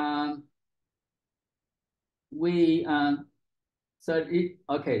do? So you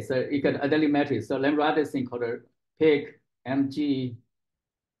got idyllic matrix. So let me write this thing called a peak MG.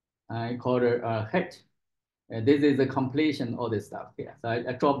 I call it hit. This is the completion of this stuff here. So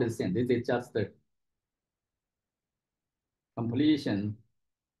I drop this in. This is just the completion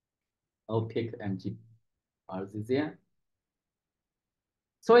of peak MG. Is this here?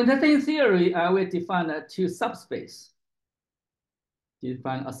 So in the theory, I will define two subspace.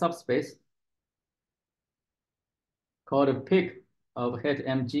 Define a subspace called a peak of hit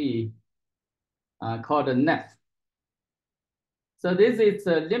MG, called a net. So this is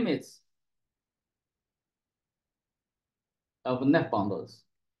the limits of net bundles.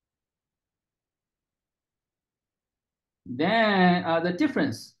 Then the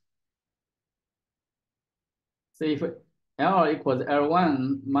difference. So if L equals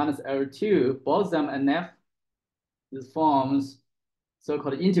L1 minus L2, both them and F, this forms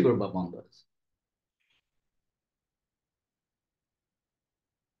so-called integrable bundles.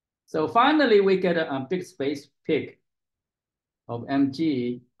 So finally, we get a big space peak of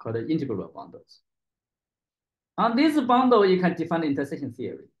MG called integrable bundles. On this bundle, you can define the intersection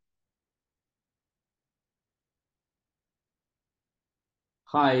theory.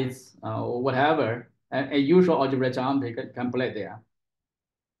 Heights, whatever, a usual algebraic geometry can play there.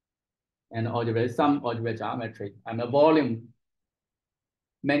 And some algebraic geometry, and the volume,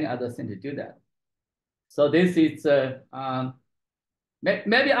 many other things to do that. So this is,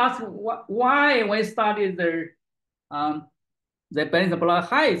 maybe ask why when we study the Benson block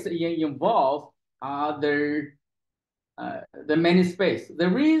heights involve the many space. The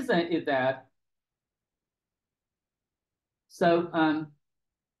reason is that, so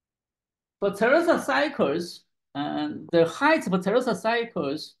for toroidal cycles, the heights for toroidal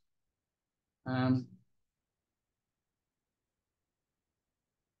cycles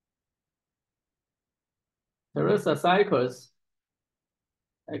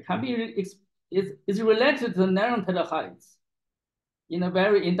can be is related to the Néron-Tedder heights in a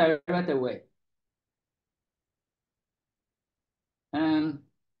very indirect way. And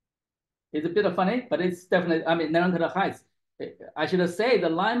it's a bit funny, but it's definitely, I mean, Néron-Tedder heights. I should say the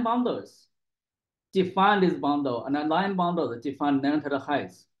line bundles define this bundle, and the line bundles define Néron-Tedder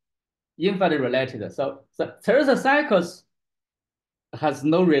heights. Infinitely related. So toroidal cycles has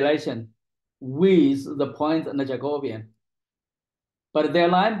no relation with the points in the Jacobian, but their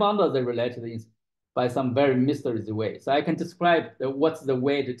line bundles are related by some very mysterious way. So I can describe what's the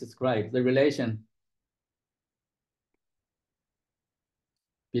way to describe the relation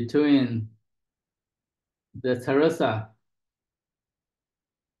between the toroidal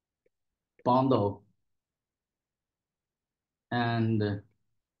bundle and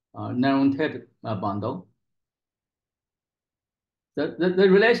Néron-Tedder bundle. The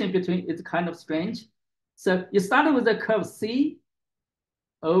relation between is kind of strange. So you start with the curve C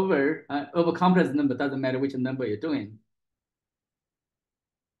over complex number, doesn't matter which number you're doing.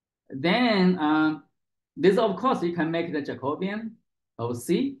 Then this, of course, you can make the Jacobian of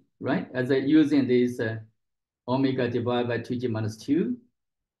C, right? As using this omega divided by 2G minus 2.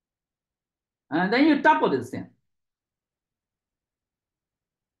 And then you double this thing.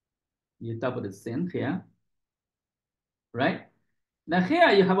 You double this thing here, right? Now here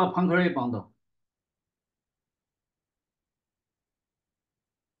you have a Poincare bundle.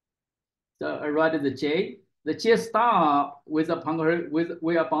 So I write the J. The J star with a puncture with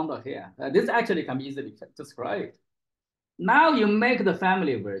a bundle here. This actually can be easily described. Now you make the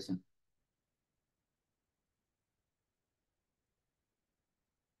family version.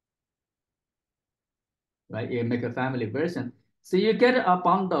 Right, you make a family version. So you get a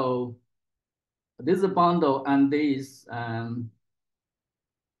bundle. This is a bundle, and this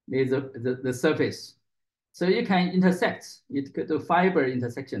is the surface. So you can intersect. You could do fiber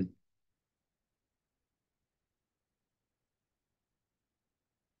intersection.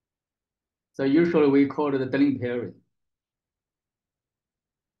 So usually we call it the Deligne pairing.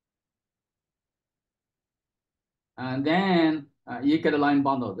 And then you get a line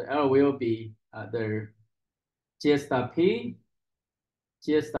bundle. The L will be the J star P,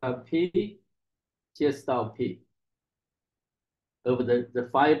 J star P, J star P over the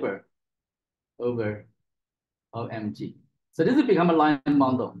fiber over of Mg. So this will become a line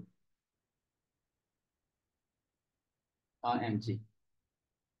bundle on Mg.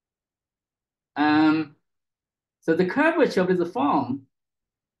 So the curvature of this form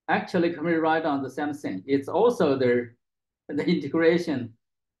actually can be right on the same thing. It's also the integration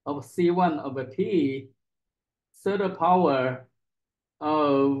of C1 over P third power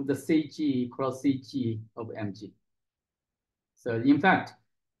of the Cg cross Cg of Mg. So in fact,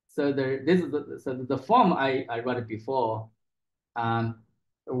 so this is the form I wrote before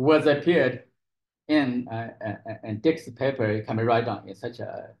was appeared in Dick's paper. It can be written down in such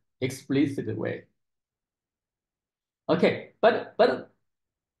a explicit way. Okay, but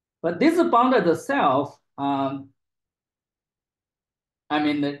this bounded itself, I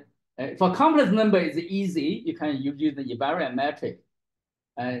mean, for complex number is easy. You can use the invariant metric,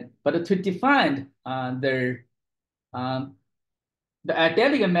 but to define the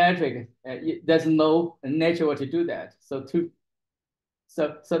identical metric, there's no natural way to do that. So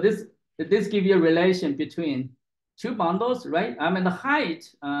this gives you a relation between two bundles, right? I mean the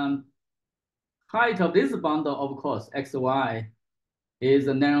height of this bundle, of course, xy is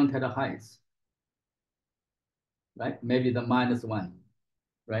the narrow-tensor height, right? Maybe the -1,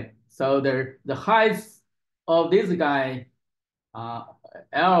 right? So the height of this guy,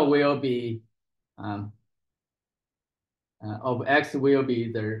 L will be of X will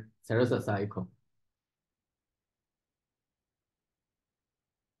be the Sarasa cycle.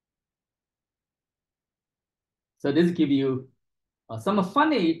 So this gives you some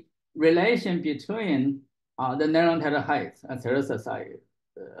funny relation between the narrow-tensor heights and Sarasa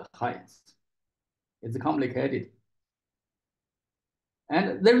heights. It's complicated.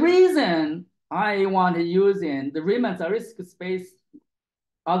 And the reason I want to use in the Riemann-Zariski space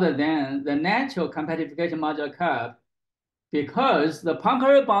other than the natural compactification modular curve, because the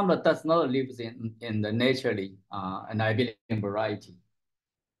Poincare bundle does not live in the naturally an abelian variety.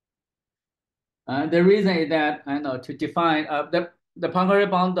 The reason is that to define the Poincare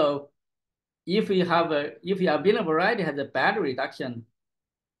bundle, if you abelian variety has a bad reduction,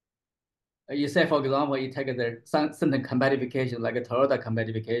 you say, for example, you take the certain compactification like a Toyota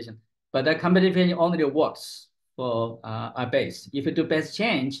compactification, but that compactification only works for a base. If you do base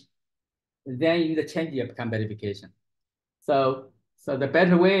change, then you need to change your compactification. So the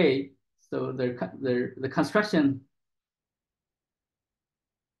better way, so the construction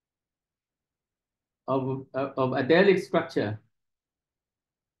of adelic structure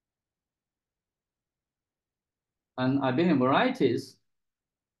and abelian varieties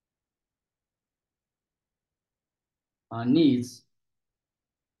needs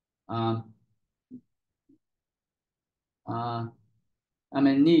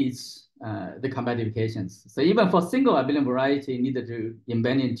needs the compactifications. So even for single abelian variety, you need to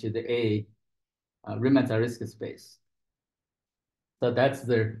embed into the A Riemann-Zariski space. So that's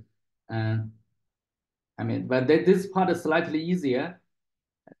the, but this part is slightly easier,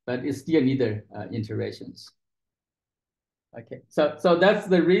 but it still needs iterations. Okay, so that's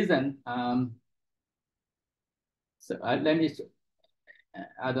the reason. So let me.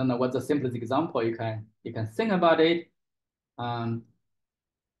 I don't know what's the simplest example you can think about it. The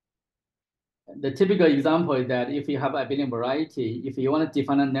typical example is that if you have a abelian variety, if you want to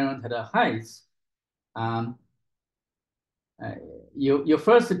define a narrow-tensor heights, you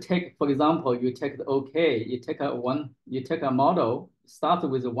first take, for example, you take the OK, you take a model, start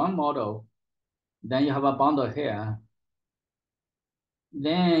with one model, then you have a bundle here.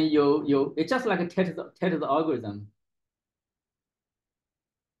 Then it's just like a Tether's algorithm.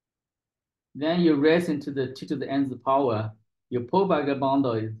 Then you raise into the 2 to the nth power. You pull back the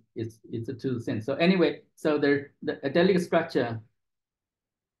bundle, it's a 2 to the n. So anyway, so the adelic structure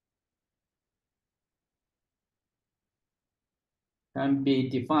can be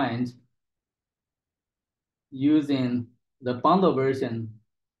defined using the bundle version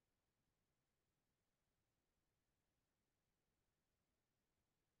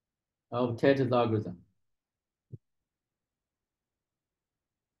of Tetris algorithm.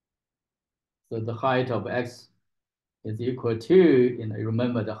 So the height of x is equal to,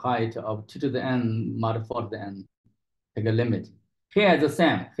 remember the height of 2 to the n mod 4 to the n, take a limit. Here is the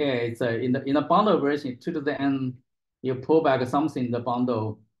same. Here it's in the bundle version, 2 to the n, you pull back something in the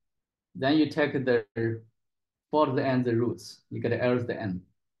bundle, then you take the 4 to the n, the roots, you get L to the n.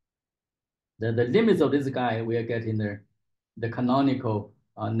 The limits of this guy we are getting the canonical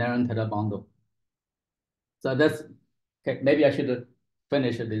Nernst bundle. So that's, okay, maybe I should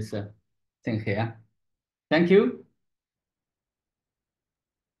finish this thing here. Thank you.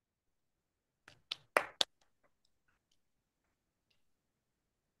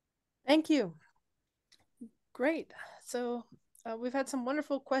 Thank you. Great. So we've had some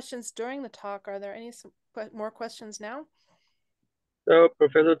wonderful questions during the talk. Are there any more questions now? So,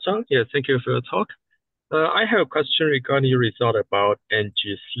 Professor Zhang, yeah, thank you for your talk. I have a question regarding your result about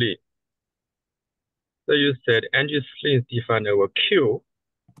ng-slim. So you said ng-slim defined over Q.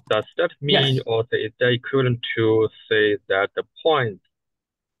 Does that mean, Yes. or say, is that equivalent to say that the points?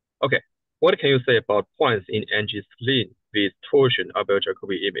 Okay, what can you say about points in ng-slim with torsion of a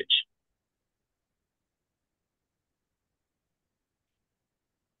Jacobi image?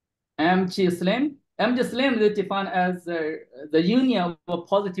 Mg-slim is defined as the union of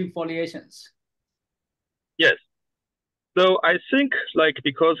positive foliations. Yes. So I think like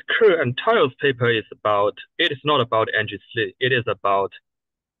because Kerr and Tile's paper is about, it is not about ng-slim, it is about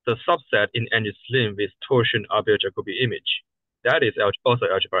the subset in ng-slim with torsion of a Jacobi image. That is also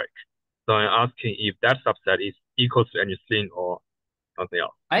algebraic. So I'm asking if that subset is equal to ng-slim or something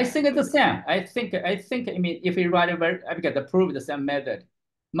else. I think it's the same. I think, I mean, if we write because the prove the same method,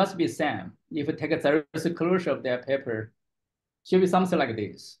 must be same. If you take a theoretical closure of their paper, should be something like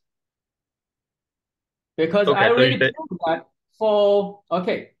this. Because Okay, I so already proved that for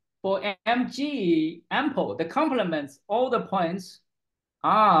Mg ample, the complements, all the points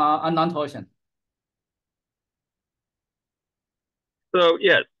are a non-torsion. So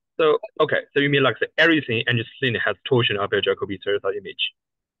yes, so okay, so you mean like everything ng-slim has torsion of a Jacobi tensor image?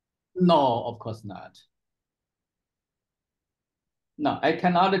 No, of course not. No, I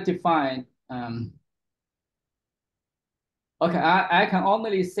cannot define. Okay, I can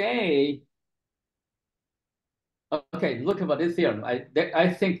only say. Okay, look about this theorem.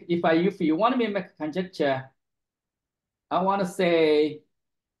 I think if you want me to make a conjecture, I want to say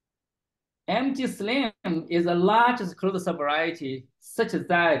Mg-slim is the largest closed subvariety such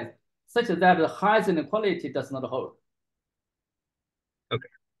that the highest inequality does not hold. Okay.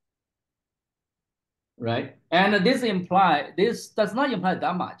 Right, and this does not imply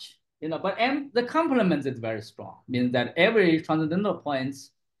that much, but the complement is very strong, means that every transcendental point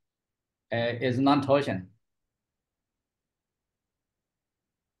is non-torsion.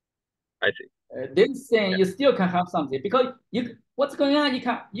 I see. This thing you still can have something because what's going on?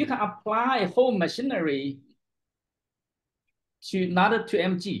 You can apply whole machinery to not to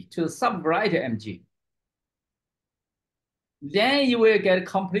Mg, to the subvariety Mg. Then you will get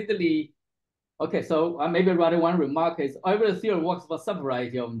completely. Okay, so maybe rather one remark is every theory works for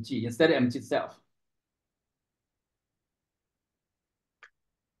subvariety of Mg instead of Mg itself.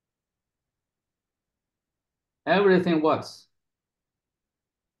 Everything works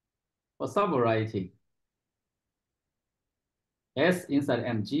for subvariety S inside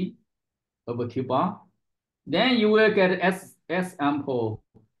Mg over Q bar. Then you will get S ample,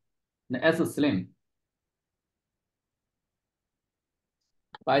 the S slim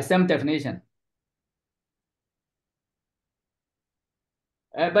by same definition.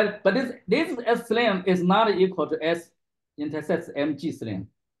 But this S slim is not equal to S intersects Mg slim.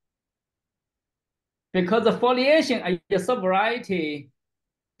 Because the foliation of your subvariety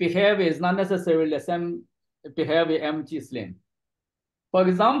behavior is not necessarily the same behavior Mg slim. For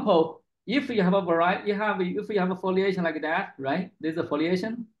example, if you have a variety, if you have a foliation like that, right? There's a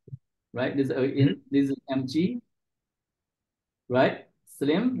foliation, right? This is Mg, right?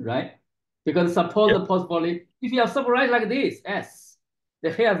 Slim, right? Because suppose the post foliation, if you have subvariety like this, S,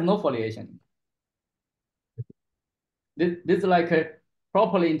 the hair has no foliation. This is like a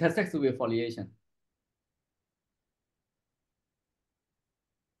properly intersects with foliation.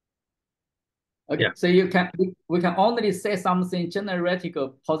 Okay, so we can only say something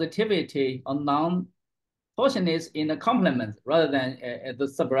generatical positivity or non-torsionist in the complement rather than the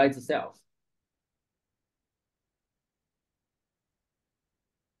subvariety itself.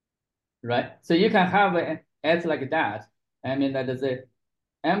 Right, so you can have an S like that. I mean that is a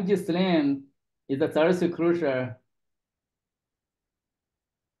Mg slim is the theoretical closure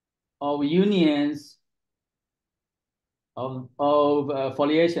of unions of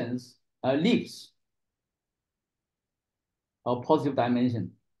foliations, leaves of positive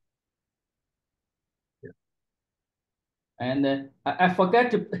dimension. Yeah. And I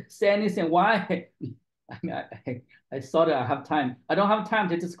forget to say anything. Why? I mean, I thought I have time. I don't have time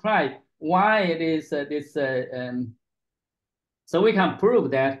to describe why it is this. So we can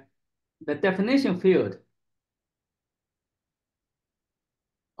prove that the definition field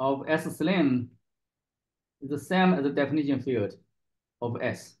of S slim is the same as the definition field of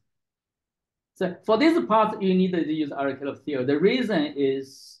S. So for this part, you need to use Arrow field. The reason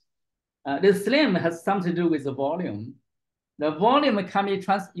is the slim has something to do with the volume. The volume can be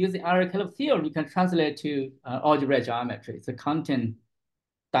using Arrow field. You can translate to algebraic geometry. It's a content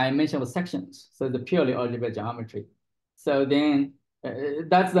dimension of sections. So it's purely algebraic geometry. So then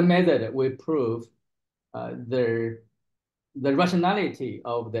that's the method we prove the rationality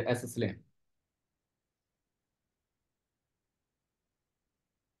of the S slim.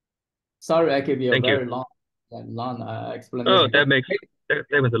 Sorry, I gave you a very long explanation. Oh, that makes a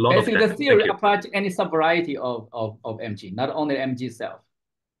lot of Basically, sense. the theory Thank you. applies to any subvariety of MG, not only MG itself.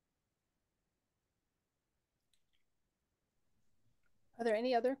 Are there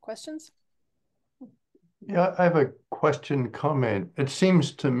any other questions? Yeah, I have a question comment. It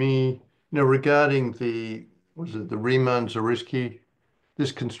seems to me, regarding the Riemann-Zariski,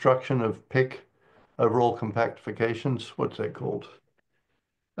 this construction of PIC, overall compactifications, what's that called?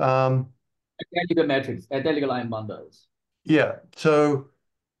 Identical matrix, identical line bundles. Yeah, so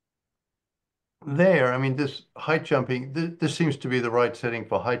there, I mean, this height jumping, this seems to be the right setting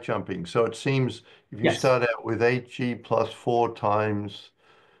for height jumping. So it seems if you start out with HG plus 4 times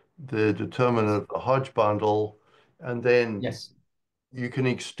the determinant of the Hodge bundle, and then you can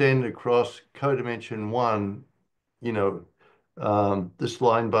extend across codimension 1, this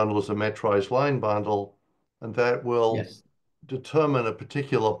line bundle is a metrized line bundle, and that will determine a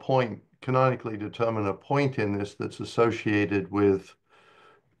particular point, canonically determine a point in this that's associated with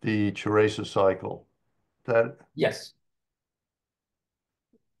the Teresa cycle. That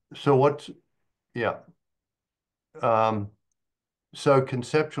so what's so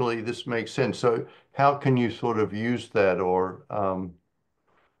conceptually this makes sense. So how can you sort of use that, or I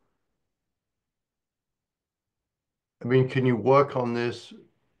mean, can you work on this?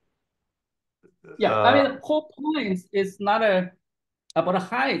 I mean, the whole point is not about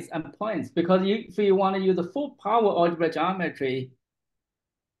heights and points, because if you want to use the full power algebra geometry,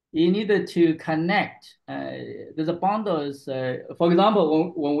 you needed to connect. There's a bundles. For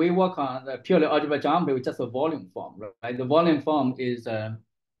example, when we work on the purely algebra geometry with just a volume form, right? The volume form is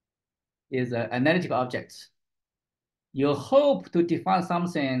analytic objects. You hope to define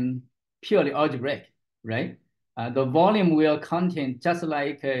something purely algebraic, right? The volume will contain, just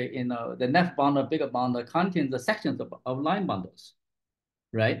like the left bundle, bigger bundle contains the sections of line bundles,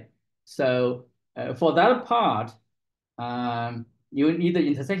 right? So for that part, you need the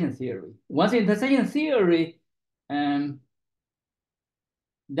intersection theory. Once intersection theory, then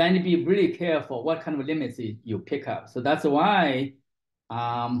you be really careful what kind of limits you pick up. So that's why,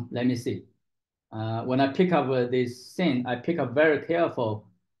 let me see. When I pick up this thing, I pick up very careful.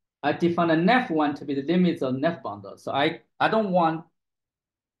 I define the NEF one to be the limits of NEF bundle. So I don't want,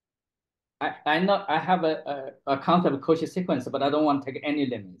 I know I have a concept of Cauchy sequence, but I don't want to take any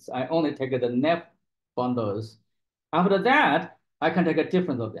limits. I only take the NEF bundles. After that, I can take a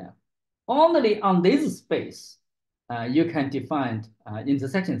difference of them. Only on this space, you can define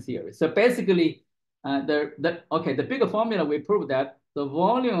intersection theory. So basically, the bigger formula, we prove that the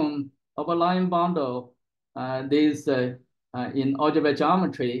volume of a line bundle in algebraic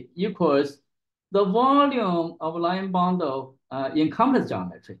geometry equals the volume of a line bundle in complex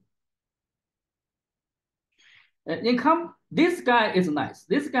geometry. This guy is nice.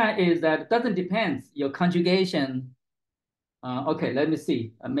 This guy is that doesn't depend your conjugation. Okay, let me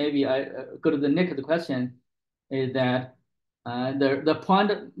see. Maybe I go to the next question. Is that the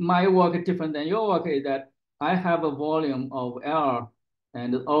point my work is different than your work is that I have a volume of L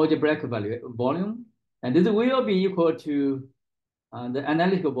and algebraic volume, and this will be equal to the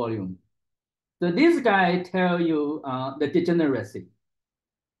analytical volume. So this guy tell you the degeneracy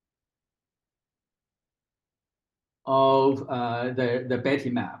of the Betty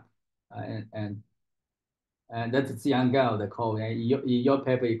map, and that's Xiangao, the code. In your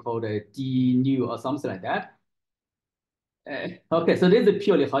paper, you call it D new or something like that. Okay, so this is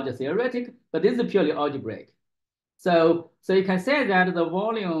purely Hodge theoretic, but this is purely algebraic. So you can say that the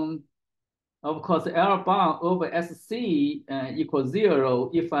volume, of course, L bar over SC equals 0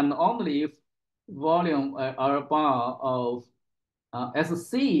 if and only if volume are bar of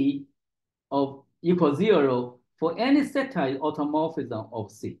SC of equal 0 for any sector automorphism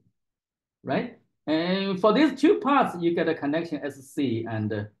of C, right? And for these two parts, you get a connection SC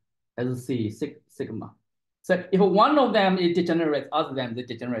and SC sigma. So if one of them is degenerate, other than they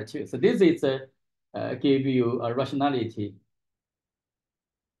degenerate too. So this is give you a rationality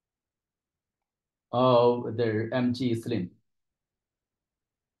of the MG slim.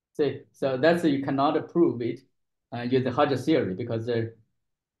 So that's you cannot prove it using Hodge theory because you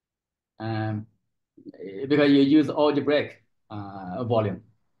use algebraic volume.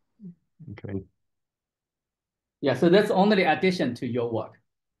 Okay. Yeah, so that's only the addition to your work.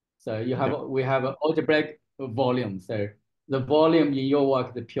 So we have an algebraic volume. So the volume in your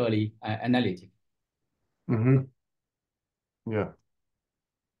work is purely analytic. Mm-hmm. Yeah.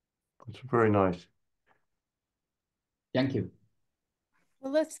 That's very nice. Thank you.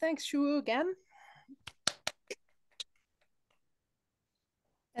 Well, let's thank Shou-Wu again.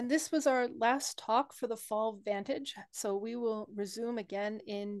 And this was our last talk for the fall VaNTAGe. So we will resume again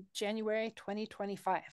in January 2025.